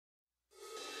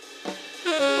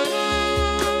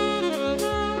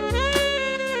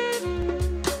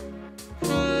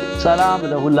ሰላም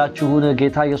ለሁላችሁን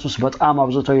ጌታ ኢየሱስ በጣም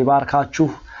አብዝቶ ይባርካችሁ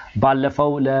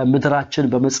ባለፈው ለምድራችን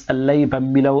በመጸለይ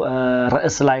በሚለው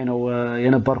ርዕስ ላይ ነው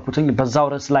የነበርኩትኝ በዛው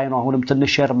ርዕስ ላይ ነው አሁንም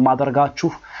ትንሽ ሼር ማደርጋችሁ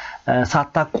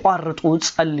ሳታቋርጡ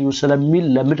ጸልዩ ስለሚል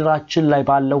ለምድራችን ላይ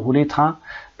ባለው ሁኔታ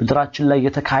ምድራችን ላይ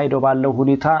የተካሄደው ባለው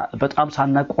ሁኔታ በጣም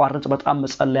ሳናቋርጥ በጣም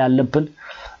መጸለይ ያለብን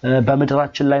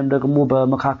በምድራችን ላይም ደግሞ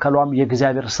በመካከሏም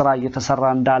የእግዚአብሔር ሥራ እየተሰራ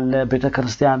እንዳለ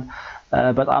ቤተክርስቲያን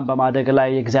በጣም በማደግ ላይ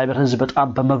የእግዚአብሔር ሕዝብ በጣም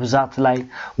በመብዛት ላይ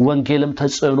ወንጌልም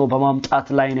ተጽዕኖ በማምጣት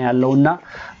ላይ ነው ያለውና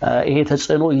ይሄ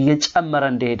ተጽዕኖ እየጨመረ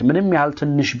እንደሄድ ምንም ያህል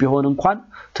ትንሽ ቢሆን እንኳን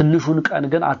ትንሹን ቀን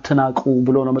ግን አትናቁ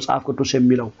ብሎ ነው መጽሐፍ ቅዱስ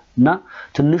የሚለውና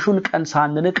ትንሹን ቀን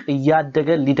ሳንንቅ እያደገ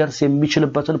ሊደርስ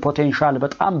የሚችልበትን ፖቴንሻል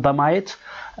በጣም በማየት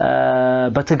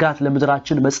በትጋት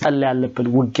ለምድራችን መጸለይ ያለብን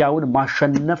ውጊያውን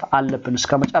ማሸነፍ አለብን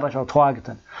እስከመጨረሻው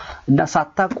ተዋግተን እና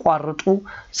ሳታቋርጡ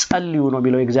ጸልዩ ነው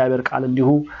የሚለው የእግዚአብሔር ቃል እንዲሁ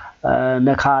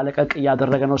ነካ ለቀቅ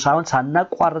ያደረገ ነው ሳይሆን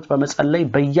ሳናቋርጥ በመጸለይ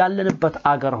በያለንበት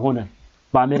አገር ሆነን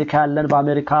በአሜሪካ ያለን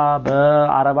በአሜሪካ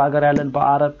በአረብ ሀገር ያለን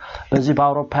በአረብ በዚህ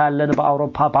በአውሮፓ ያለን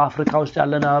በአውሮፓ በአፍሪካ ውስጥ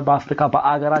ያለን በአፍሪካ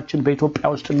በአገራችን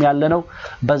በኢትዮጵያ ውስጥም ያለነው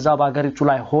በዛ በአገሪቱ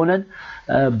ላይ ሆነን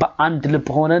በአንድ ልብ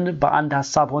ሆነን በአንድ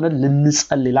ሐሳብ ሆነን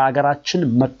ልንጸልይ ለአገራችን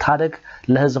መታደግ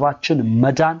ለህዝባችን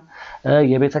መዳን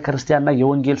የቤተክርስቲያንና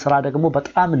የወንጌል ሥራ ደግሞ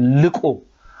በጣም ልቆ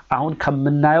አሁን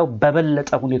ከምናየው በበለጠ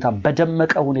ሁኔታ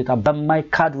በደመቀ ሁኔታ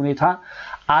በማይካድ ሁኔታ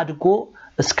አድጎ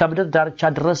እስከ ምድር ዳርቻ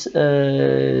ድረስ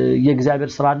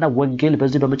የእግዚአብሔር ሥራና ወንጌል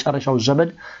በዚህ በመጨረሻው ዘመን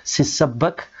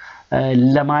ሲሰበክ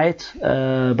ለማየት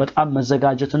በጣም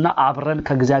መዘጋጀትና አብረን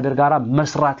ከእግዚአብሔር ጋር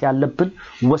መስራት ያለብን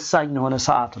ወሳኝ የሆነ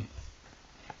ሰዓት ነው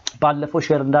ባለፈው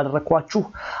ሼር እንዳደረኳችሁ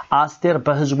አስቴር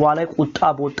በህዝቧ ላይ ቁጣ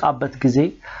በወጣበት ጊዜ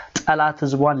ጠላት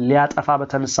ህዝቧን ሊያጠፋ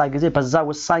በተነሳ ጊዜ በዛ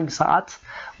ወሳኝ ሰዓት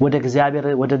ወደ እግዚአብሔር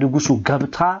ወደ ንጉሱ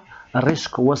ገብታ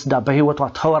ሪስክ ወስዳ በህይወቷ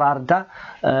ተወራርዳ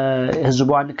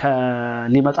ህዝቧን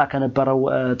ሊመጣ ከነበረው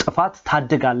ጥፋት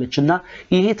ታድጋለችና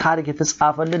ይሄ ታሪክ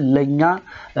የተጻፈልን ለኛ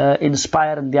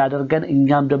ኢንስፓየር እንዲያደርገን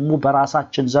እኛም ደግሞ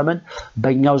በራሳችን ዘመን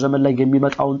በእኛው ዘመን ላይ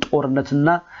የሚመጣውን ጦርነትና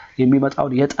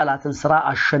የሚመጣውን የጠላትን ሥራ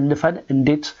አሸንፈን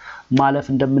እንዴት ማለፍ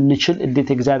እንደምንችል እንዴት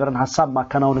የእግዚአብሔርን ሐሳብ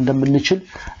ማከናወን እንደምንችል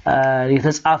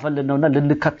የተጻፈልን ነውና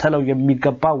ልንከተለው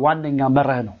የሚገባ ዋነኛ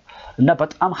መርህ ነው እና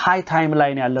በጣም ሃይ ታይም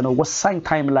ላይ ነው ያለነው ወሳኝ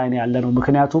ታይም ላይ ነው ያለነው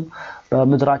ምክንያቱም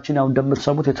በምድራችን ያው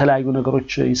እንደምትሰሙት የተለያዩ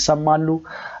ነገሮች ይሰማሉ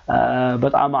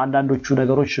በጣም አንዳንዶቹ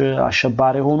ነገሮች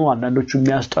አሸባሪ ሆኑ አንዳንዶቹ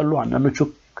የሚያስጠሉ አንዳንዶቹ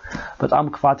በጣም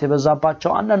ክፋት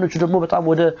የበዛባቸው አንዳንዶቹ ደግሞ በጣም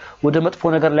ወደ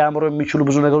መጥፎ ነገር ሊያመሩ የሚችሉ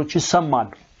ብዙ ነገሮች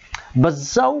ይሰማሉ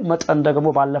በዛው መጠን ደግሞ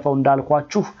ባለፈው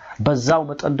እንዳልኳችሁ በዛው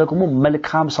መጠን ደግሞ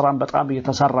መልካም ሥራን በጣም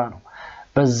እየተሰራ ነው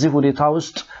በዚህ ሁኔታ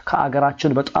ውስጥ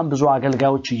ከአገራችን በጣም ብዙ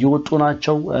አገልጋዮች እየወጡ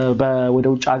ናቸው ወደ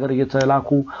ውጭ ሀገር እየተላኩ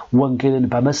ወንጌልን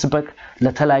በመስበክ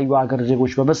ለተለያዩ ሀገር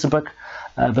ዜጎች በመስበክ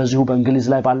በዚሁ በእንግሊዝ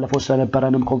ላይ ባለፈው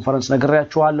ስለነበረንም ኮንፈረንስ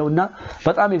ነግሬያችኋለሁና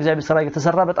በጣም የእግዚአብሔር ሥራ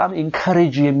እየተሰራ በጣም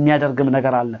ኢንካሬጅ የሚያደርግም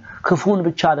ነገር አለ ክፉን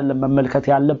ብቻ አይደለም መመልከት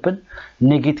ያለብን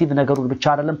ኔጌቲቭ ነገሩን ብቻ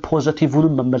አይደለም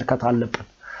ፖዚቲቭውን መመልከት አለብን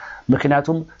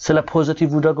ምክንያቱም ስለ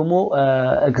ፖዚቲቭ ደግሞ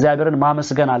እግዚአብሔርን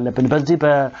ማመስገን አለብን በዚህ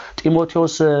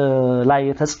በጢሞቴዎስ ላይ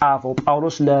የተጻፈው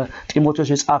ጳውሎስ ለጢሞቴዎስ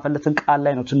የጻፈለትን ቃል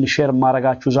ላይ ነው ትንሽ ሼር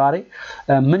ማረጋችሁ ዛሬ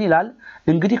ምን ይላል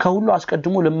እንግዲህ ከሁሉ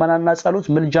አስቀድሞ ለመናና ጸሎት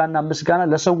ምልጃና ምስጋና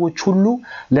ለሰዎች ሁሉ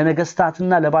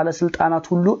ለነገስታትና ለባለስልጣናት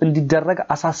ሁሉ እንዲደረግ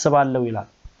አሳስባለሁ ይላል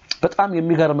በጣም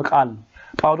የሚገርም ቃል ነው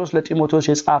ጳውሎስ ለጢሞቴዎስ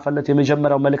የጻፈለት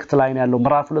የመጀመሪያው መልእክት ላይ ነው ያለው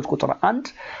ምዕራፍ 2 ቁጥር 1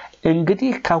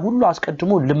 እንግዲህ ከሁሉ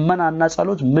አስቀድሞ ለመናና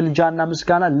ጸሎት ምልጃና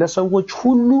ምስጋና ለሰዎች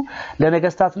ሁሉ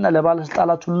ለነገስታትና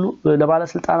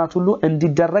ለባለስልጣናት ሁሉ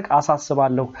እንዲደረግ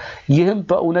አሳስባለሁ ይህም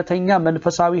በእውነተኛ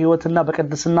መንፈሳዊ ህይወትና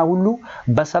በቅድስና ሁሉ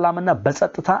በሰላምና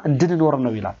በጸጥታ እንድንኖር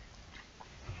ነው ይላል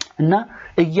እና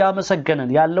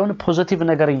እያመሰገነን ያለውን ፖዚቲቭ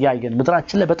ነገር ያያየን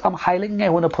ምድራችን ላይ በጣም ኃይለኛ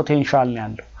የሆነ ፖቴንሻል ነው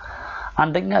ያለው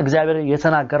አንደኛ እግዚአብሔር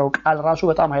የተናገረው ቃል ራሱ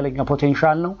በጣም ኃይለኛ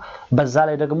ፖቴንሻል ነው በዛ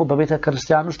ላይ ደግሞ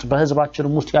በቤተክርስቲያን ውስጥ በህዝባችን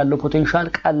ውስጥ ያለው ፖቴንሻል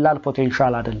ቀላል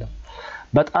ፖቴንሻል አይደለም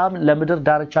በጣም ለምድር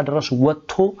ዳርቻ ድረስ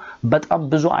ወጥቶ በጣም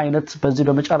ብዙ አይነት በዚህ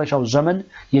በመጨረሻው ዘመን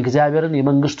የእግዚአብሔርን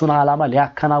የመንግስቱን ዓላማ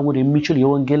ሊያከናውን የሚችል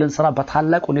የወንጌልን ሥራ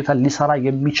በታላቅ ሁኔታ ሊሰራ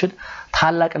የሚችል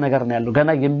ታላቅ ነገር ነው ያለው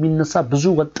ገና የሚነሳ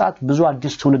ብዙ ወጣት ብዙ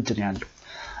አዲስ ትውልድ ነው ያለው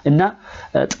እና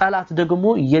ጠላት ደግሞ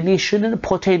የኔሽንን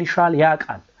ፖቴንሻል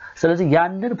ያቃል ስለዚህ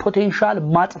ያንን ፖቴንሻል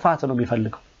ማጥፋት ነው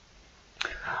የሚፈልገው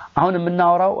አሁን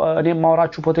የምናወራው እኔ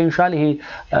ማወራችሁ ፖቴንሻል ይሄ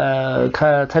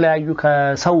ከተለያዩ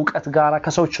ከሰውቀት ጋራ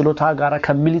ከሰው ችሎታ ጋራ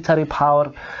ከሚሊተሪ ፓወር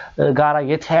ጋራ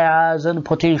የተያያዘን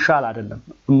ፖቴንሻል አይደለም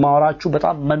ማወራችሁ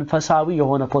በጣም መንፈሳዊ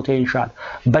የሆነ ፖቴንሻል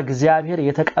በእግዚአብሔር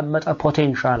የተቀመጠ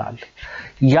ፖቴንሻል አለ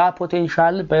ያ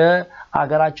ፖቴንሻል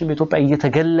በአገራችን በኢትዮጵያ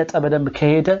እየተገለጠ በደንብ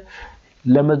ከሄደ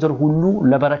ለምድር ሁሉ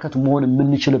ለበረከት መሆን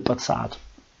የምንችልበት ሰዓት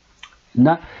እና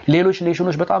ሌሎች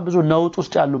ኔሽኖች በጣም ብዙ ነውጥ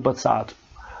ውስጥ ያሉበት ሰዓት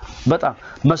በጣም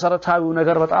መሰረታዊው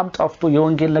ነገር በጣም ጠፍቶ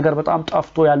የወንጌል ነገር በጣም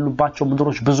ጠፍቶ ያሉባቸው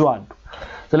ምድሮች ብዙ አሉ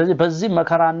ስለዚህ በዚህ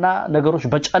መከራና ነገሮች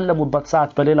በጨለሙበት ሰዓት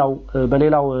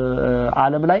በሌላው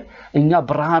ዓለም ላይ እኛ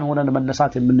ብርሃን ሆነን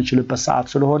መነሳት የምንችልበት ሰዓት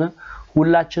ስለሆነ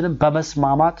ሁላችንም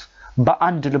በመስማማት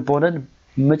በአንድ ልብ ሆነን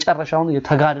መጨረሻውን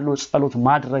የተጋድሎ ጸሎት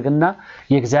ማድረግና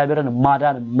የእግዚአብሔርን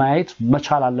ማዳን ማየት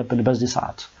መቻል አለብን በዚህ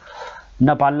ሰዓት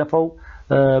እና ባለፈው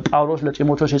ጳውሎስ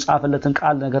ለጢሞቴዎስ የጻፈለትን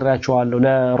ቃል ነገራቸዋለሁ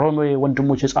ለሮሜ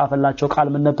ወንድሞች የጻፈላቸው ቃል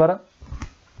ምን ነበር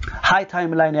ሃይ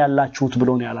ታይም ላይ ያላችሁት ብሎ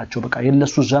ነው ያላቸው በቃ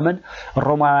የነሱ ዘመን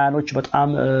ሮማውያኖች በጣም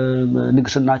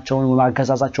ንግስናቸውን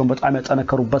ማገዛዛቸውን በጣም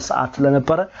ያጠነከሩበት ሰዓት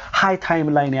ለነበረ ሃይ ታይም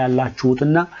ላይ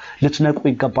ያላችሁትና ልትነቁ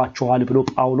ይገባችኋል ብሎ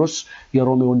ጳውሎስ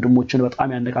የሮሜ ወንድሞችን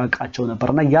በጣም ያነቃቃቸው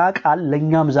ነበርና ያ ቃል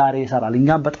ለኛም ዛሬ ይሰራል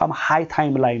እኛም በጣም ሃይ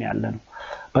ታይም ላይ ያለነው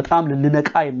በጣም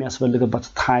ልንነቃ የሚያስፈልግበት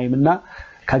ታይም እና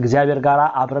ከእግዚአብሔር ጋር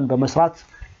አብረን በመስራት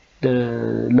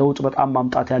ለውጥ በጣም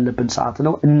ማምጣት ያለብን ሰዓት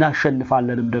ነው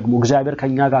እናሸንፋለንም ደግሞ እግዚአብሔር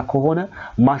ከኛ ጋር ከሆነ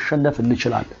ማሸነፍ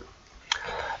እንችላለን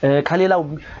ከሌላው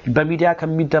በሚዲያ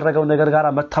ከሚደረገው ነገር ጋር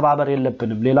መተባበር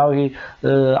የለብንም ሌላው ይሄ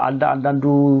አንዳንዱ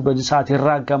በዚህ ሰዓት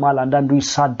ይራገማል አንዳንዱ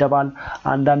ይሳደባል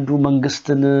አንዳንዱ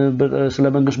መንግስትን ስለ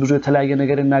መንግስት ብዙ የተለያየ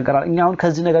ነገር ይናገራል እኛ አሁን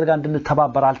ከዚህ ነገር ጋር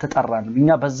እንድንተባበር አልተጠራንም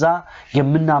እኛ በዛ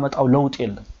የምናመጣው ለውጥ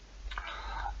የለም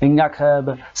እኛ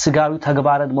ከስጋዊ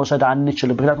ተግባርን መውሰድ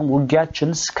አንችልም ምክንያቱም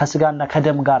ውጊያችን ከስጋና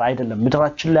ከደም ጋር አይደለም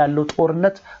ምድራችን ላይ ያለው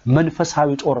ጦርነት መንፈሳዊ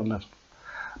ጦርነት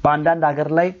በአንዳንድ ሀገር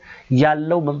ላይ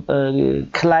ያለው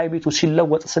ክላይሜቱ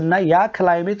ሲለወጥ ስናይ ያ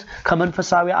ክላይሜት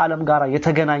ከመንፈሳዊ ዓለም ጋር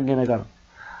የተገናኘ ነገር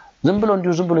ዝም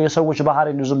ብሎ የሰዎች ባህሪ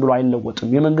ዝም ብሎ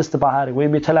አይለወጥም የመንግስት ባህሪ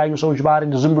ወይም የተለያዩ ሰዎች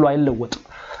ባህሪ ዝም ብሎ አይለወጥም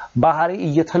ባህሪ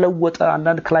እየተለወጠ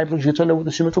አንዳንድ ክላይሜቶች እየተለወጡ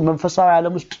ሲመጡ መንፈሳዊ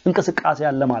ዓለም ውስጥ እንቅስቃሴ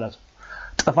ያለ ማለት ነው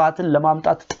ጥፋትን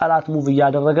ለማምጣት ጠላት ሙቭ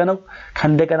ያደረገ ነው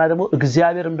ከእንደገና ደግሞ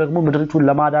እግዚአብሔርም ደግሞ ምድሪቱን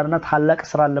ለማዳንና ታላቅ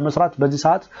ስራን ለመስራት በዚህ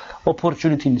ሰዓት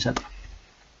ኦፖርቹኒቲ ይሰጣል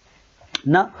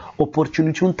እና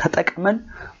ኦፖርቹኒቲውን ተጠቅመን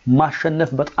ማሸነፍ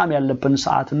በጣም ያለብን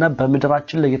ሰዓትና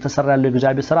በምድራችን ላይ የተሰራ ያለው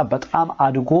እግዚአብሔር ስራ በጣም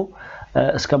አድጎ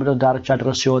እስከ ምድር ዳርቻ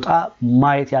ድረስ ሲወጣ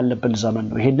ማየት ያለብን ዘመን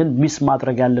ነው ይሄንን ሚስ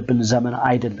ማድረግ ያለብን ዘመን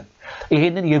አይደለም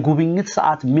ይሄንን የጉብኝት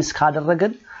ሰዓት ሚስ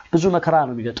ካደረገን ብዙ መከራ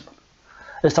ነው የሚገጥመው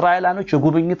እስራኤላኖች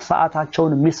የጉብኝት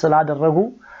ሰዓታቸውን ሚስ ስላደረጉ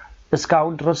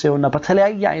እስካሁን ድረስ የሆነ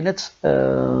በተለያየ አይነት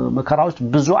መከራ ውስጥ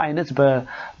ብዙ አይነት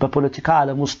በፖለቲካ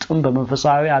ዓለም ውስጥም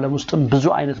በመንፈሳዊ ዓለም ውስጥም ብዙ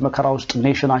አይነት መከራ ውስጥ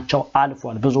ኔሽናቸው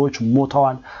አልፏል ብዙዎች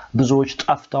ሞተዋል ብዙዎች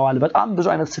ጠፍተዋል በጣም ብዙ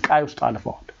አይነት ስቃይ ውስጥ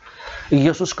አልፈዋል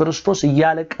ኢየሱስ ክርስቶስ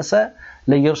እያለቀሰ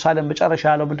ለኢየሩሳሌም መጨረሻ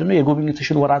ያለው ምንድነው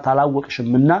የጉብኝትሽን ወራት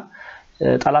አላወቅሽምና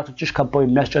ጠላቶችሽ ከበው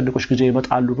የሚያስጨንቁሽ ጊዜ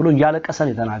ይመጣሉ ብሎ እያለቀሰ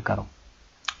ነው የተናገረው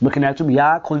ምክንያቱም ያ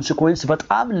ኮንሲኩዌንስ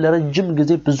በጣም ለረጅም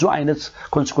ጊዜ ብዙ አይነት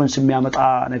ኮንሲኩዌንስ የሚያመጣ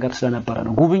ነገር ስለነበረ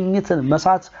ነው ጉብኝትን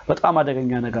መሳት በጣም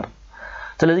አደገኛ ነገር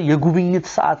ስለዚህ የጉብኝት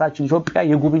ሰዓታችን ኢትዮጵያ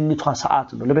የጉብኝቷ ሰዓት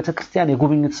ነው ለቤተክርስቲያን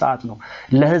የጉብኝት ሰዓት ነው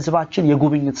ለህዝባችን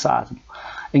የጉብኝት ሰዓት ነው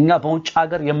እኛ በውጭ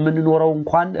ሀገር የምንኖረው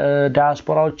እንኳን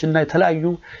ዳያስፖራዎችና የተለያዩ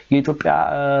የኢትዮጵያ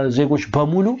ዜጎች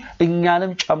በሙሉ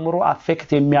እኛንም ጨምሮ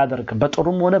አፌክት የሚያደርግ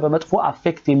በጥሩም ሆነ በመጥፎ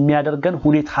አፌክት የሚያደርገን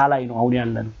ሁኔታ ላይ ነው አሁን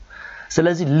ያለነው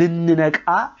ስለዚህ ልንነቃ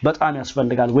በጣም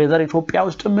ያስፈልጋል ወይዘር ኢትዮጵያ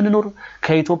ውስጥ ምንኖር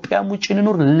ከኢትዮጵያም ውጪ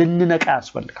እንኖር ልንነቃ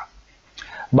ያስፈልጋል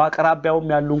በአቅራቢያውም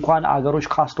ያሉ እንኳን አገሮች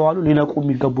ካስተዋሉ ሊነቁ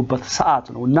የሚገቡበት ሰዓት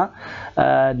ነውና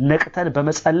ነቅተን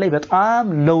በመጸለይ በጣም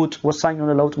ለውጥ ወሳኝ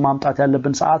የሆነ ለውጥ ማምጣት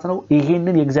ያለብን ሰዓት ነው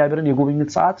ይሄንን የእግዚአብሔርን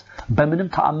የጉብኝት ሰዓት በምንም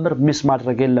ተአምር ሚስ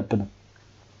ማድረግ የለብንም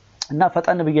እና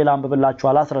ፈጠን ብዬ ላንብብላችሁ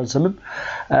አላስረዝምም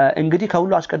እንግዲህ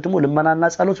ከሁሉ አስቀድሞ ልመናና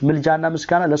ጸሎት ምልጃና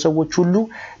ምስጋና ለሰዎች ሁሉ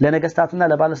ለነገስታትና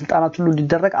ለባለስልጣናት ሁሉ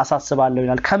እንዲደረግ አሳስባለሁ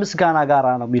ይላል ከምስጋና ጋራ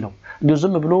ነው የሚለው እንዴ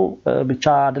ዝም ብሎ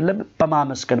ብቻ አይደለም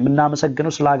በማመስገን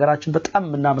ምናመሰግነው ስለ ሀገራችን በጣም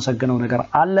ምናመሰግነው ነገር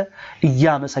አለ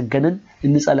እያመሰገንን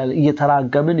እንጸልያለን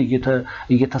እየተራገምን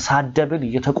እየተሳደብን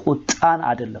እየተቆጣን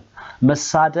አይደለም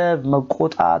መሳደብ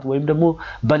መቆጣት ወይም ደግሞ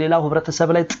በሌላው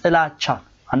ህብረተሰብ ላይ ጥላቻ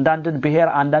አንዳንድን ብሔር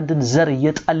አንዳንድን ዘር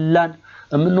እየጠላን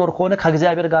ምንኖር ከሆነ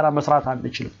ከእግዚአብሔር ጋር መስራት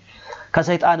አንችልም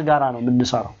ከሰይጣን ጋር ነው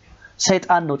ምንሰራው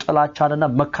ሰይጣን ነው ጥላቻንና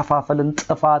መከፋፈልን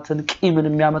ጥፋትን ቂምን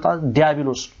የሚያመጣ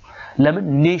ዲያብሎስ ለምን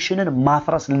ኔሽንን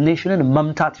ማፍረስ ኔሽንን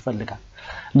መምታት ይፈልጋል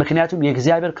ምክንያቱም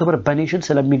የእግዚአብሔር ክብር በኔሽን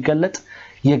ስለሚገለጥ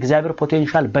የእግዚአብሔር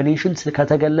ፖቴንሻል በኔሽን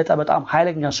ከተገለጠ በጣም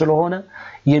ኃይለኛ ስለሆነ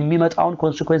የሚመጣውን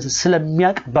ኮንሲኩዌንስ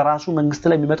ስለሚያቅ በራሱ መንግስት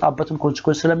ላይ የሚመጣበትን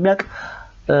ኮንሲኩዌንስ ስለሚያቅ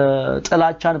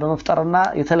ጥላቻን በመፍጠርና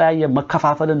የተለያየ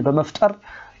መከፋፈልን በመፍጠር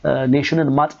ኔሽንን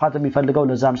ማጥፋት የሚፈልገው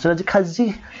ለዛ ነው ስለዚህ ከዚህ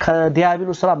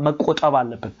ከዲያብሎስ ስራ መቆጠብ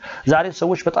አለብን ዛሬ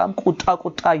ሰዎች በጣም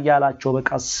ቁጣ ያላቸው በቃ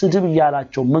ስድብ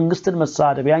ያላቸው መንግስትን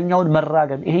መሳደብ ያኛውን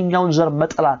መራገም ይሄኛውን ዘር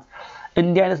መጥላት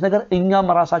እንዲህ አይነት ነገር እኛም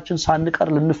ራሳችን ሳንቀር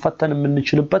ልንፈተን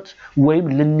የምንችልበት ወይም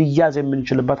ልንያዝ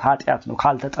የምንችልበት ኃጢያት ነው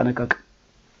ካልተጠነቀቀ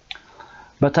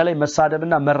በተለይ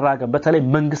መሳደብና መራገም በተለይ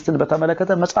መንግስትን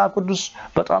በተመለከተ መጽሐፍ ቅዱስ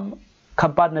በጣም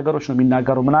ከባድ ነገሮች ነው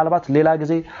የሚናገረው ምናልባት ሌላ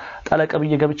ጊዜ ጠለቀብ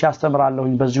እየገብቼ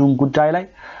አስተምራለሁኝ በዚሁም ጉዳይ ላይ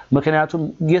ምክንያቱም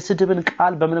የስድብን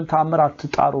ቃል በምንም ተአምር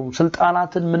አትጣሩ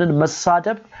ስልጣናትን ምንን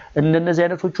መሳደብ እነዚህ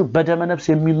አይነቶቹ በደመ ነፍስ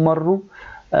የሚመሩ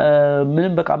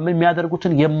ምንም በቃ ምን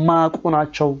የሚያደርጉትን የማያውቁ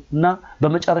ናቸውና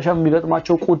በመጨረሻም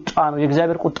የሚገጥማቸው ቁጣ ነው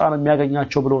የእግዚአብሔር ቁጣ ነው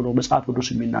የሚያገኛቸው ብሎ ነው መጽሐፍ ቅዱስ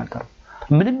የሚናገረው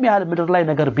ምንም ያህል ምድር ላይ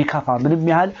ነገር ቢከፋ ምንም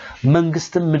ያህል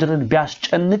መንግስትን ምድርን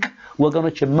ቢያስጨንቅ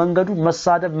ወገኖች መንገዱ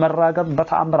መሳደብ መራገም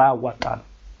በተአምር አያዋጣም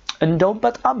እንደውም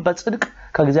በጣም በጽድቅ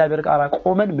ከእግዚአብሔር ጋር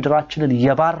ቆመን ምድራችንን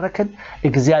የባረከን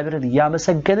እግዚአብሔርን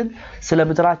ያመሰገንን ስለ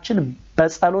ምድራችን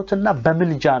በጸሎትና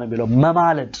በምልጃ ነው የሚለው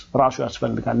መማለድ ራሱ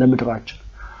ያስፈልጋል ለምድራችን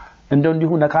እንደው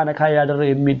እንዲሁ ነካ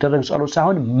የሚደረግ ጸሎት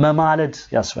ሳይሆን መማለድ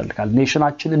ያስፈልጋል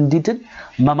ኔሽናችን እንዲድን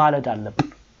መማለድ አለብን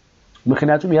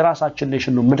ምክንያቱም የራሳችን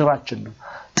ኔሽን ነው ምድራችን ነው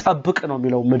ጠብቅ ነው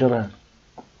የሚለው ምድር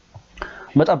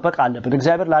መጠበቅ አለብን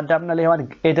እግዚአብሔር ለአዳምና ለሔዋን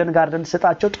ኤደን ጋርደን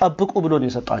ሰጣቸው ጠብቁ ብሎ ነው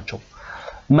የሰጣቸው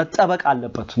መጠበቅ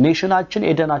አለበት ኔሽናችን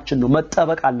ኤደናችን ነው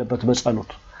መጠበቅ አለበት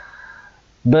በጸሎት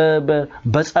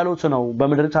በጸሎት ነው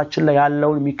በምድራችን ላይ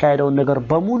ያለውን የሚካሄደው ነገር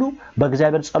በሙሉ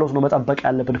በእግዚአብሔር ጸሎት ነው መጠበቅ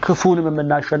ያለብን ክፉንም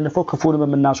የምናሸንፈው ክፉንም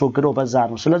የምናስወግደው በዛ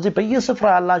ነው ስለዚህ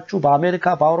በየስፍራ ያላችሁ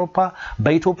በአሜሪካ በአውሮፓ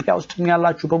በኢትዮጵያ ውስጥ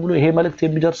ያላችሁ በሙሉ ይሄ መልእክት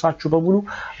የሚደርሳችሁ በሙሉ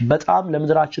በጣም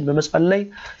ለምድራችን በመጸለይ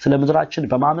ስለ ምድራችን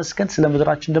በማመስገን ስለ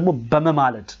ምድራችን ደግሞ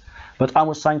በመማለድ በጣም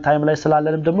ወሳኝ ታይም ላይ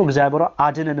ስላለንም ደግሞ እግዚአብሔር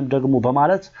አድነንም ደግሞ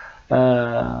በማለት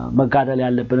መጋደል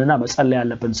ያለብንና መጸለይ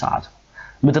ያለብን ሰዓት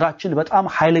ምድራችን በጣም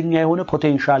ኃይለኛ የሆነ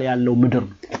ፖቴንሻል ያለው ምድር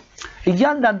ነው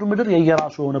እያንዳንዱ ምድር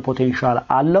የየራሱ የሆነ ፖቴንሻል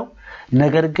አለው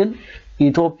ነገር ግን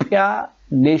ኢትዮጵያ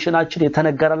ኔሽናችን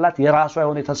የተነገረላት የራሷ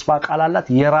የሆነ ተስፋ ቃል አላት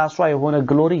የራሷ የሆነ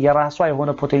ግሎሪ የራሷ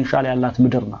የሆነ ፖቴንሻል ያላት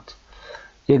ምድር ናት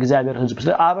የእግዚአብሔር ሕዝብ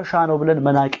አበሻ ነው ብለን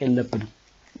መናቅ የለብንም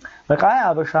በቃ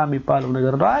አበሻ የሚባለው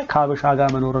ነገር ነው ከአበሻ ጋር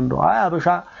መኖር እንደው አበሻ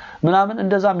ምናምን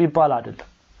እንደዛ የሚባል አይደለም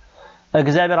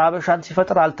እግዚአብሔር አበሻን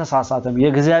ሲፈጥር አልተሳሳተም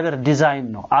የእግዚአብሔር ዲዛይን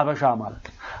ነው አበሻ ማለት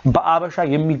በአበሻ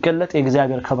የሚገለጥ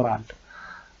የእግዚአብሔር ክብር አለ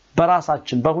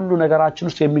በራሳችን በሁሉ ነገራችን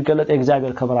ውስጥ የሚገለጥ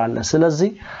የእግዚአብሔር ክብር አለ ስለዚህ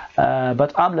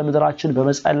በጣም ለምድራችን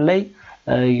በመጸለይ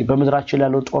በምድራችን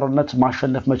ያለው ጦርነት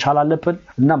ማሸነፍ መቻል አለብን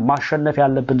እና ማሸነፍ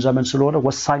ያለብን ዘመን ስለሆነ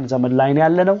ወሳኝ ዘመን ላይ ነው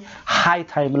ያለነው ሃይ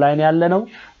ታይም ላይ ነው ያለነው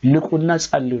ንቁና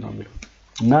ጸልዩ ነው የሚለው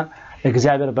እና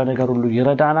እግዚአብሔር በነገር ሁሉ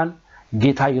ይረዳናል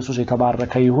ጌታ ኢየሱስ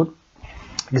የተባረከ ይሁን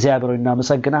እግዚአብሔር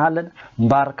እናመሰግናለን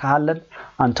ባርካለን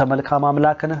አንተ መልካም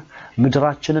አምላክ ነህ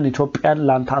ምድራችንን ኢትዮጵያን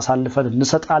ላንተ አሳልፈን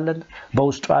እንሰጣለን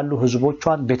በውስጡ ያሉ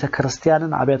ህዝቦቿን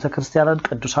ቤተክርስቲያንን አብያተ ክርስቲያናን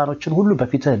ቅዱሳኖችን ሁሉ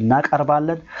በፊትህ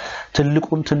እናቀርባለን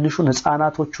ትልቁን ትንሹን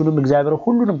ህፃናቶቹንም እግዚአብሔር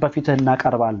ሁሉንም በፊትህ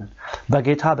እናቀርባለን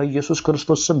በጌታ በኢየሱስ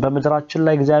ክርስቶስ ስም በምድራችን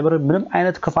ላይ እግዚአብሔር ምንም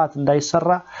አይነት ክፋት እንዳይሰራ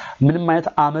ምንም አይነት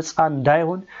አመጻ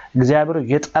እንዳይሆን እግዚአብሔር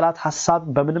የጠላት ሐሳብ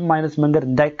በምንም አይነት መንገድ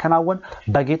እንዳይከናወን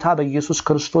በጌታ በኢየሱስ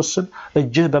ክርስቶስ ስም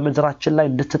እጅህ በምድራችን ላይ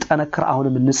እንድትጠነክር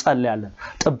አሁንም እንጸልያለን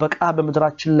ጥበቃ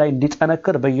በምድራችን ላይ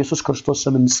እንዲጠነክር በኢየሱስ ክርስቶስ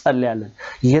ስም እንጸልያለን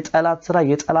የጠላት ስራ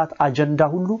የጠላት አጀንዳ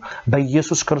ሁሉ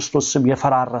በኢየሱስ ክርስቶስ ስም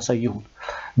የፈራረሰ ይሁን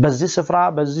በዚህ ስፍራ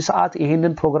በዚህ ሰዓት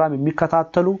ይሄንን ፕሮግራም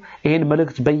የሚከታተሉ ይሄን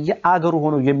መልእክት በየአገሩ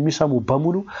ሆነው የሚሰሙ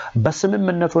በሙሉ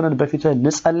በስምምነት ሆነን በፊትህ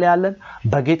እንጸልያለን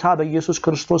በጌታ በኢየሱስ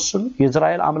ክርስቶስ ስም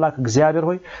የእስራኤል አምላክ እግዚአብሔር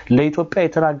ሆይ ለኢትዮጵያ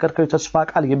የተናገርከው ተስፋ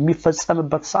ቃል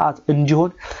የሚፈጸምበት ሰዓት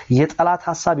እንዲሆን የጠላት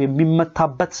ሐሳብ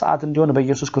የሚመታበት ሰዓት እንዲሆን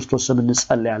በኢየሱስ ክርስቶስ ስም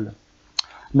እንጸልያለን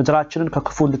ምድራችንን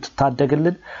ከክፉ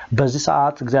እንድትታደግልን በዚህ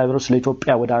ሰዓት እግዚአብሔር ስለ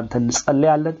ኢትዮጵያ ወደ አንተ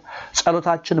እንጸልያለን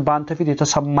ጸሎታችን በአንተ ፊት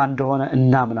የተሰማ እንደሆነ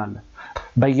እናምናለን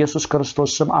በኢየሱስ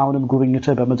ክርስቶስ ስም አሁንም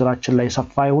ጉብኝትህ በምድራችን ላይ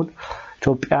ሰፋ ይሁን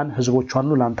ኢትዮጵያን ህዝቦቿን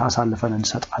ሁሉ ላንተ አሳልፈን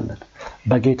እንሰጣለን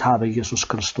በጌታ በኢየሱስ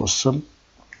ክርስቶስ ስም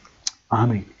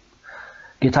አሜን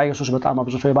ጌታ ኢየሱስ በጣም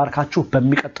አብዝቶ ይባርካችሁ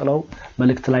በሚቀጥለው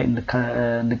መልእክት ላይ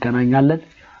እንገናኛለን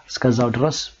እስከዛው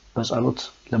ድረስ በጸሎት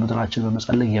ለምድራችን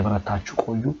በመጸለይ የበረታችሁ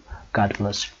ቆዩ God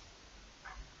bless you.